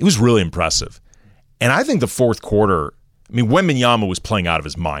 It was really impressive. And I think the fourth quarter, Wembanyama was playing out of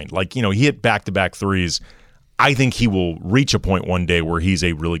his mind. Like, he hit back-to-back threes. I think he will reach a point one day where he's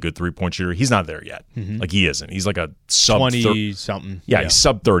a really good three-point shooter. He's not there yet. Like, he isn't. He's like a sub 20-something. Yeah, he's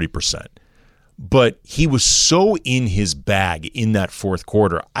sub 30%. But he was so in his bag in that fourth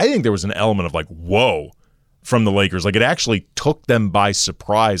quarter. I think there was an element of like, whoa, from the Lakers. Like, it actually took them by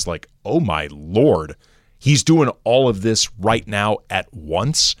surprise. Like, oh my Lord, he's doing all of this right now at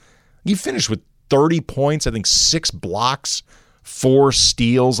once. He finished with 30 points, I think 6 blocks, 4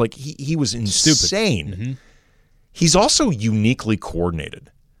 steals. Like, he was insane. He's also uniquely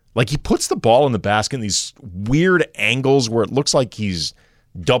coordinated. Like, he puts the ball in the basket in these weird angles where it looks like he's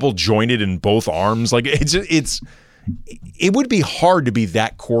double jointed in both arms. Like, it would be hard to be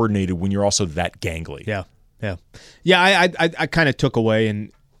that coordinated when you're also that gangly. I kind of took away,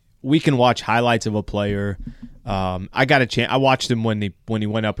 and we can watch highlights of a player. I got a chance. I watched him when he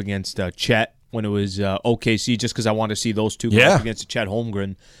went up against Chet when it was OKC, just because I wanted to see those two go up against Chet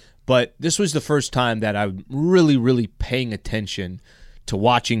Holmgren. But this was the first time that I'm really, really paying attention to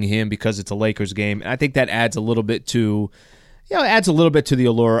watching him because it's a Lakers game, and I think that adds a little bit to, the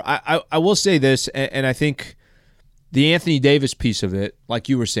allure. I will say this, and I think the Anthony Davis piece of it, like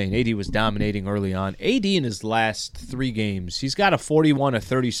you were saying, AD was dominating early on. AD in his last 3 games, he's got a 41, a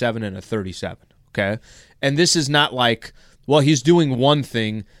 37, and a 37, okay? And this is not like, well, he's doing one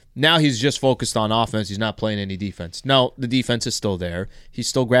thing. Now he's just focused on offense. He's not playing any defense. No, the defense is still there. He's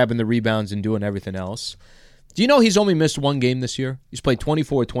still grabbing the rebounds and doing everything else. Do you know he's only missed 1 game this year? He's played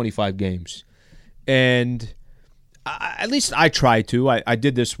 24 or 25 games. And at least I try to. I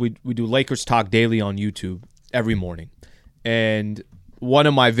did this. We do Lakers Talk Daily on YouTube every morning. And one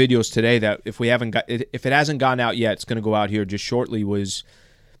of my videos today that if it hasn't gone out yet, it's going to go out here just shortly, was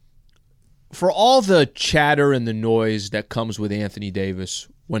for all the chatter and the noise that comes with Anthony Davis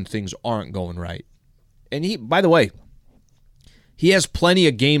when things aren't going right. And he, by the way, he has plenty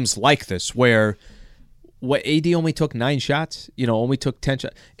of games like this where what, AD only took 9 shots? Only took 10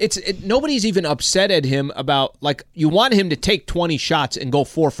 shots. Nobody's even upset at him about, like, you want him to take 20 shots and go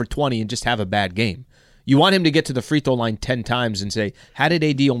 4 for 20 and just have a bad game. You want him to get to the free throw line 10 times and say, how did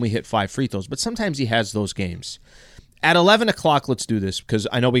AD only hit 5 free throws? But sometimes he has those games. At 11 o'clock, let's do this, because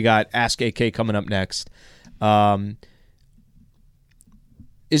I know we got Ask AK coming up next.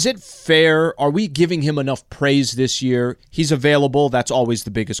 Is it fair? Are we giving him enough praise this year? He's available. That's always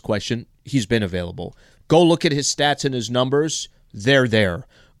the biggest question. He's been available. Go look at his stats and his numbers. They're there.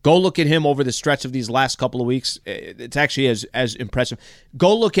 Go look at him over the stretch of these last couple of weeks. It's actually as impressive.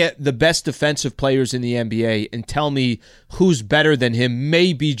 Go look at the best defensive players in the NBA and tell me who's better than him.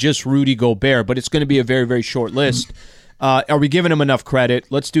 Maybe just Rudy Gobert, but it's going to be a very, very short list. Are we giving him enough credit?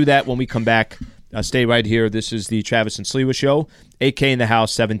 Let's do that when we come back. Stay right here. This is the Travis and Sliwa Show. AK in the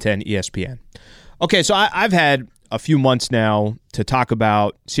house, 710 ESPN. Okay, so I've had a few months now to talk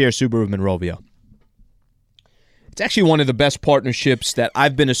about Sierra Subaru of Monrovia. It's actually one of the best partnerships that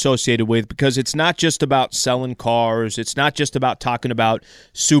I've been associated with, because it's not just about selling cars. It's not just about talking about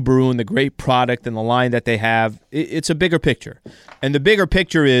Subaru and the great product and the line that they have. It's a bigger picture. And the bigger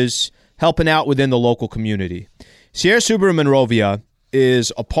picture is helping out within the local community. Sierra Subaru Monrovia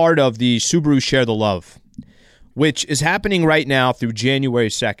is a part of the Subaru Share the Love, which is happening right now through January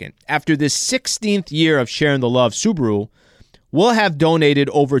 2nd. After this 16th year of sharing the love, Subaru will have donated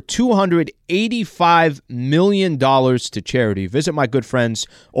over $285 million to charity. Visit my good friends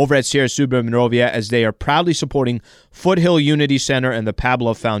over at Sierra Subaru Monrovia, as they are proudly supporting Foothill Unity Center and the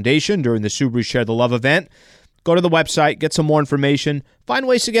Pablo Foundation during the Subaru Share the Love event. Go to the website, get some more information, find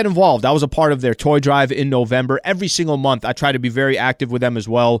ways to get involved. I was a part of their toy drive in November. Every single month, I try to be very active with them as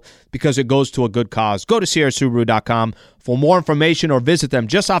well, because it goes to a good cause. Go to SierraSubaru.com for more information, or visit them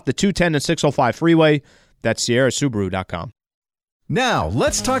just off the 210 and 605 freeway. That's SierraSubaru.com. Now,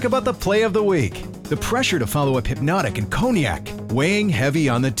 let's talk about the play of the week. The pressure to follow up Hypnotic and Cognac, weighing heavy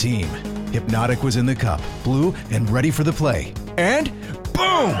on the team. Hypnotic was in the cup, blue, and ready for the play. And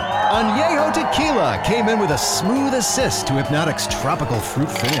boom! Añejo Tequila came in with a smooth assist to Hypnotic's tropical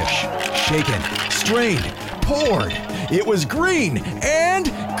fruit finish. Shaken, strained, poured. It was green and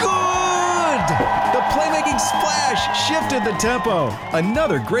good! The playmaking splash shifted the tempo.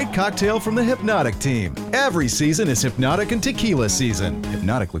 Another great cocktail from the Hypnotic team. Every season is Hypnotic and Tequila season.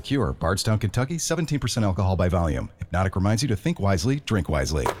 Hypnotic Liqueur, Bardstown, Kentucky, 17% alcohol by volume. Hypnotic reminds you to think wisely, drink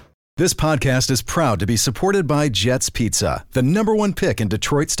wisely. This podcast is proud to be supported by Jets Pizza, the #1 pick in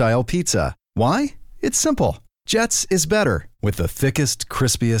Detroit-style pizza. Why? It's simple. Jets is better. With the thickest,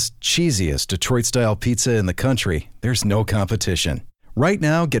 crispiest, cheesiest Detroit-style pizza in the country, there's no competition. Right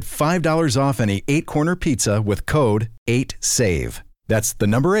now, get $5 off any 8-corner pizza with code 8SAVE. That's the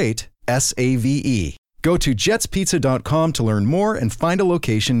number 8, S-A-V-E. Go to jetspizza.com to learn more and find a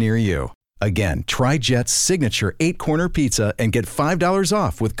location near you. Again, try Jet's signature 8-corner pizza and get $5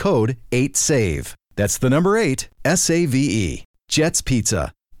 off with code 8SAVE. That's the number 8, S-A-V-E. Jet's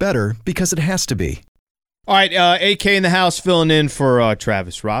Pizza. Better because it has to be. All right, AK in the house filling in for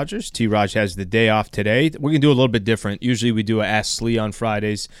Travis Rogers. T-Raj has the day off today. We're going to do a little bit different. Usually we do a Ask Slee on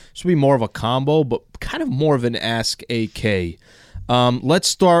Fridays. This will be more of a combo, but kind of more of an Ask AK. Let's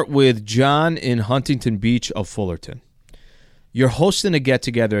start with John in Huntington Beach of Fullerton. You're hosting a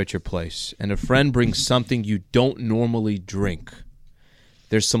get-together at your place, and a friend brings something you don't normally drink.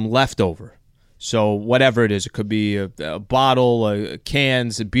 There's some leftover. So whatever it is, it could be a bottle,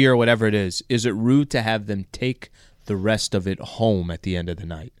 cans, a beer, whatever it is. Is it rude to have them take the rest of it home at the end of the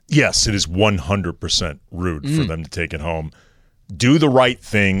night? Yes, it is 100% rude for them to take it home. Do the right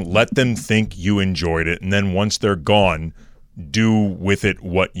thing. Let them think you enjoyed it. And then once they're gone, do with it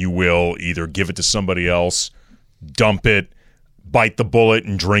what you will. Either give it to somebody else, dump it, bite the bullet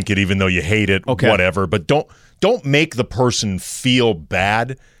and drink it even though you hate it, whatever. But don't make the person feel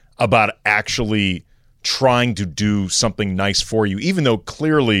bad about actually trying to do something nice for you, even though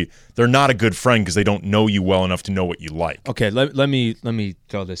clearly they're not a good friend because they don't know you well enough to know what you like. Okay, let me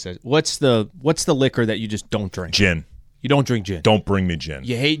throw this at. What's the liquor that you just don't drink? Gin. You don't drink gin. Don't bring me gin.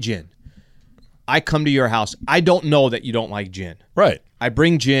 You hate gin. I come to your house. I don't know that you don't like gin. Right. I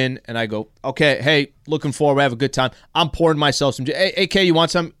bring gin and I go, okay, hey, looking forward, we have a good time. I'm pouring myself some gin. Hey, AK, you want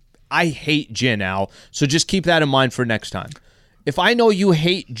some? I hate gin, Al. So just keep that in mind for next time. If I know you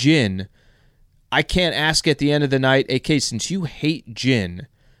hate gin, I can't ask at the end of the night, AK, since you hate gin,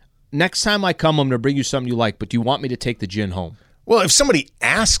 next time I come, I'm going to bring you something you like, but do you want me to take the gin home? Well, if somebody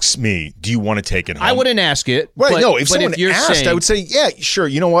asks me, do you want to take it home? I wouldn't ask it. Right, but, no, if but someone you're asked, saying, I would say, yeah, sure.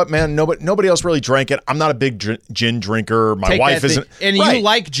 You know what, man? Nobody else really drank it. I'm not a big gin drinker. My wife isn't. And you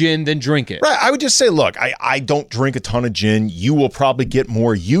like gin, then drink it. Right. I would just say, look, I don't drink a ton of gin. You will probably get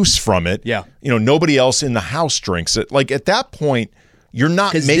more use from it. Yeah. Nobody else in the house drinks it. Like, at that point, you're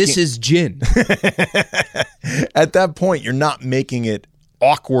not making... Because this is gin. At that point, you're not making it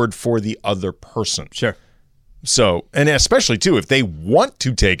awkward for the other person. Sure. So, and especially, too, if they want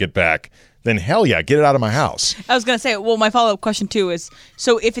to take it back, then hell yeah, get it out of my house. I was going to say, well, my follow-up question, too, is,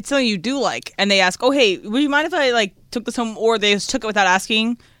 so if it's something you do like, and they ask, oh, hey, would you mind if I, took this home, or they just took it without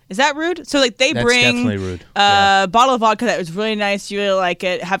asking, is that rude? So, they That's bring definitely rude. A bottle of vodka that was really nice, you really like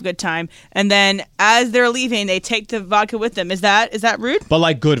it, have a good time, and then as they're leaving, they take the vodka with them. Is that rude?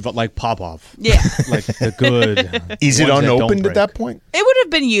 But good, like Popov. Yeah. Like the good. Is it unopened at that point? It would have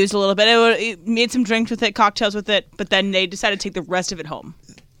been used a little bit. It made some drinks with it, cocktails with it, but then they decided to take the rest of it home.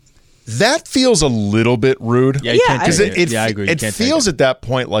 That feels a little bit rude. Yeah, you can't take it. I agree. It feels at that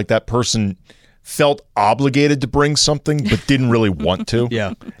point like that person felt obligated to bring something but didn't really want to.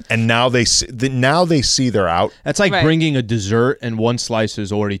 Yeah. And now they see they're out. That's like bringing a dessert and one slice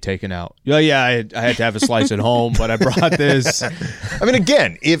is already taken out. Yeah, I had to have a slice at home, but I brought this. I mean,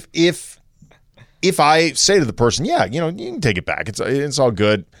 again, if I say to the person, yeah, you can take it back. It's all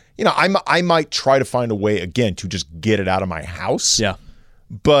good. I might try to find a way again to just get it out of my house. Yeah.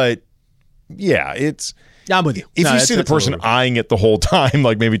 But yeah, I'm with you. If you see the person eyeing it the whole time,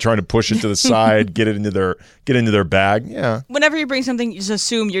 like maybe trying to push it to the side, get into their bag, yeah. Whenever you bring something, you just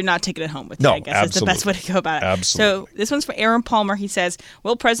assume you're not taking it home with you. I guess that's the best way to go about it. Absolutely. So this one's from Aaron Palmer. He says,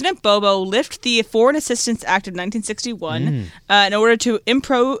 will President Bobo lift the Foreign Assistance Act of 1961 in order to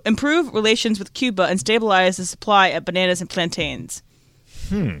improve relations with Cuba and stabilize the supply of bananas and plantains?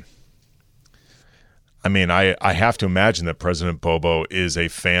 I mean, I have to imagine that President Bobo is a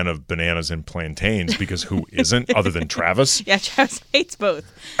fan of bananas and plantains, because who isn't, other than Travis? Yeah, Travis hates both.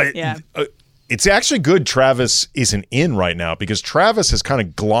 It's actually good Travis isn't in right now, because Travis has kind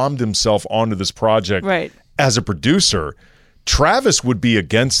of glommed himself onto this project as a producer. Travis would be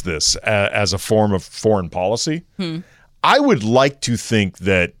against this as a form of foreign policy. I would like to think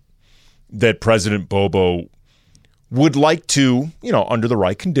that President Bobo would like to, under the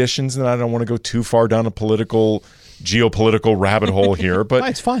right conditions, and I don't want to go too far down a geopolitical rabbit hole here, but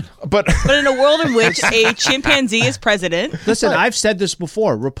it's fine. But in a world in which a chimpanzee is president, listen, I've said this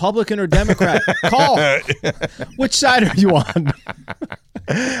before: Republican or Democrat, call. Which side are you on?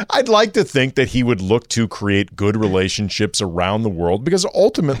 I'd like to think that he would look to create good relationships around the world, because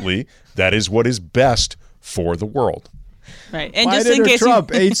ultimately that is what is best for the world. Right, and Biden just in case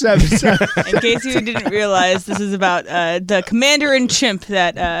Trump, 877. In case you didn't realize, this is about the commander and chimp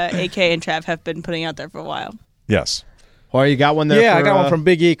that AK and Trav have been putting out there for a while. Yes. Or you got one there? Yeah, I got one from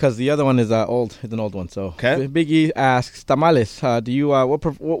Big E, because the other one is old. It's an old one. So Big E asks, tamales. Do you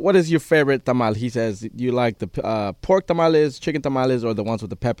what is your favorite tamal? He says, do you like the pork tamales, chicken tamales, or the ones with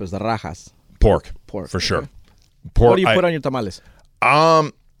the peppers, the rajas? Pork, for sure. Pork. What do you put on your tamales?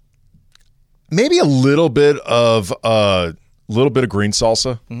 Maybe a little bit of green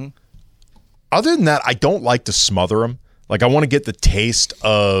salsa. Mm-hmm. Other than that, I don't like to smother them. Like, I want to get the taste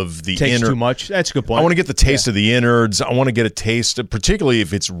of the Takes too much. That's a good point. I want to get the taste of the innards. I want to get a taste, particularly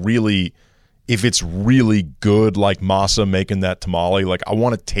if it's really good, like Masa making that tamale. Like, I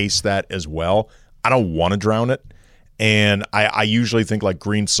want to taste that as well. I don't want to drown it. And I usually think like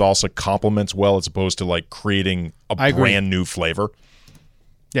green salsa complements well, as opposed to like creating a brand new flavor.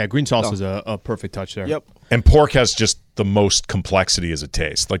 Yeah, green salsa is a perfect touch there. Yep. And pork has just the most complexity as a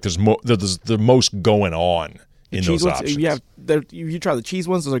taste. Like, there's the most going on in those options. You try the cheese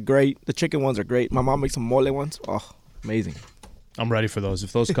ones; those are great. The chicken ones are great. My mom makes some mole ones. Oh, amazing! I'm ready for those.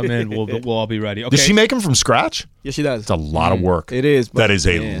 If those come in, we'll all be ready. Okay. Does she make them from scratch? Yes, she does. It's a lot of work. It is. That is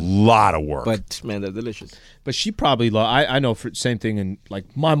a lot of work. But man, they're delicious. But she probably I know for same thing. And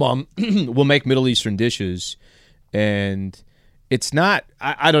like my mom will make Middle Eastern dishes, and it's not.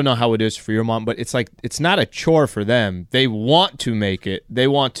 I don't know how it is for your mom, but it's like it's not a chore for them. They want to make it. They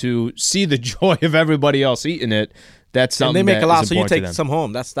want to see the joy of everybody else eating it. That's something. And they make a lot, so you take some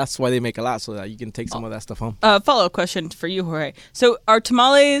home. That's why they make a lot, so that you can take some of that stuff home. Follow-up question for you, Jorge. So are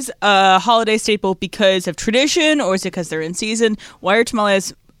tamales a holiday staple because of tradition, or is it because they're in season? Why are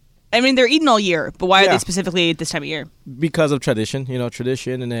tamales I mean, they're eaten all year, but why are they specifically this time of year? Because of tradition,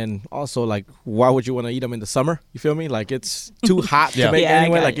 tradition, and then also, like, why would you want to eat them in the summer? You feel me? Like, it's too hot to make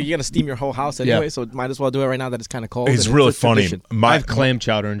anyway. Like, you're going to steam your whole house anyway, so might as well do it right now that it's kind of cold. It's really funny. I have clam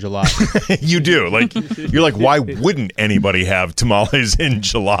chowder in July. You do. Like, you're like, why wouldn't anybody have tamales in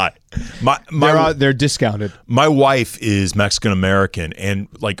July? They're discounted. My wife is Mexican-American, and,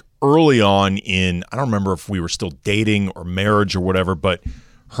 like, early on in, I don't remember if we were still dating or marriage or whatever, but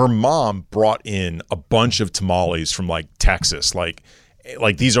her mom brought in a bunch of tamales from like Texas. Like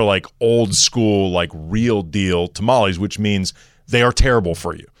these are like old school, like real deal tamales, which means they are terrible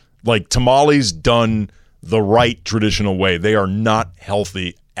for you. Like tamales done the right traditional way. They are not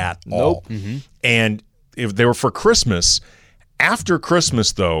healthy at all. Mm-hmm. And if they were for Christmas, after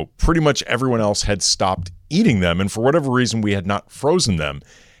Christmas though, pretty much everyone else had stopped eating them. And for whatever reason, we had not frozen them.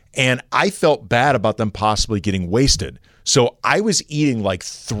 And I felt bad about them possibly getting wasted. So I was eating like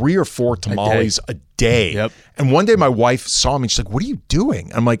 3 or 4 tamales a day. Yep. And one day my wife saw me. She's like, "What are you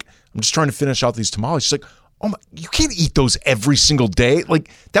doing?" I'm like, "I'm just trying to finish out these tamales." She's like, "Oh my, you can't eat those every single day.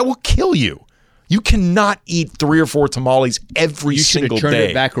 Like that will kill you. You cannot eat 3 or 4 tamales every single day." You should have turned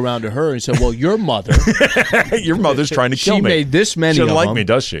it back around to her and said, "Well, your mother, your mother's trying to kill me. She made this many. She doesn't of like them." me,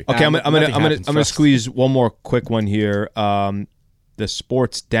 does she? Okay, I'm gonna squeeze one more quick one here. The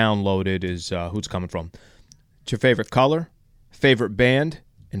sports downloaded is who's coming from. What's your favorite color, favorite band,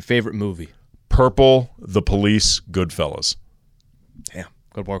 and favorite movie? Purple, The Police, Goodfellas. Damn,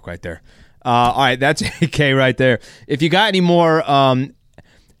 good work right there. All right, that's AK right there. If you got any more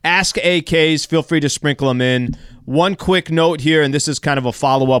Ask AKs, feel free to sprinkle them in. One quick note here, and this is kind of a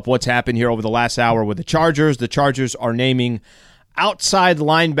follow-up what's happened here over the last hour with the Chargers. The Chargers are naming outside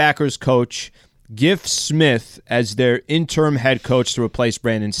linebackers coach Giff Smith as their interim head coach to replace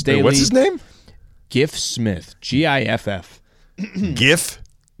Brandon Staley. Wait, what's his name? Giff Smith. Giff. GIF?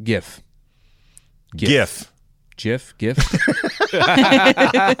 GIF. GIF. GIF? GIF?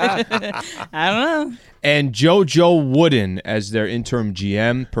 I don't know. And JoJo Wooden as their interim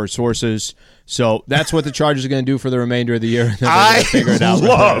GM, per sources. So that's what the Chargers are going to do for the remainder of the year. I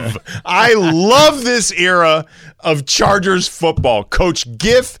love this era of Chargers football. Coach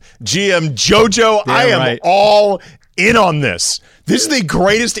Giff, GM JoJo. I am all in on this. This is the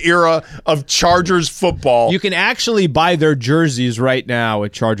greatest era of Chargers football. You can actually buy their jerseys right now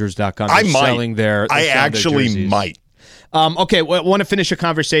at Chargers.com. I might. Selling their, I actually might. Okay, well, I want to finish a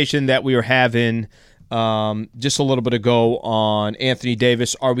conversation that we were having just a little bit ago on Anthony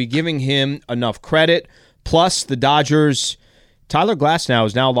Davis. Are we giving him enough credit? Plus, the Dodgers, Tyler Glasnow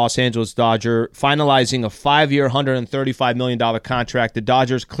is now a Los Angeles Dodger, finalizing a 5-year, $135 million contract. The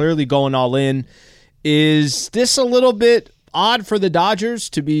Dodgers clearly going all in. Is this a little bit odd for the Dodgers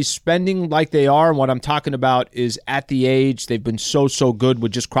to be spending like they are? And what I'm talking about is at the age they've been so good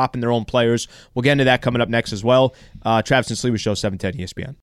with just cropping their own players. We'll get into that coming up next as well. Travis and Sleeper Show, 710 ESPN.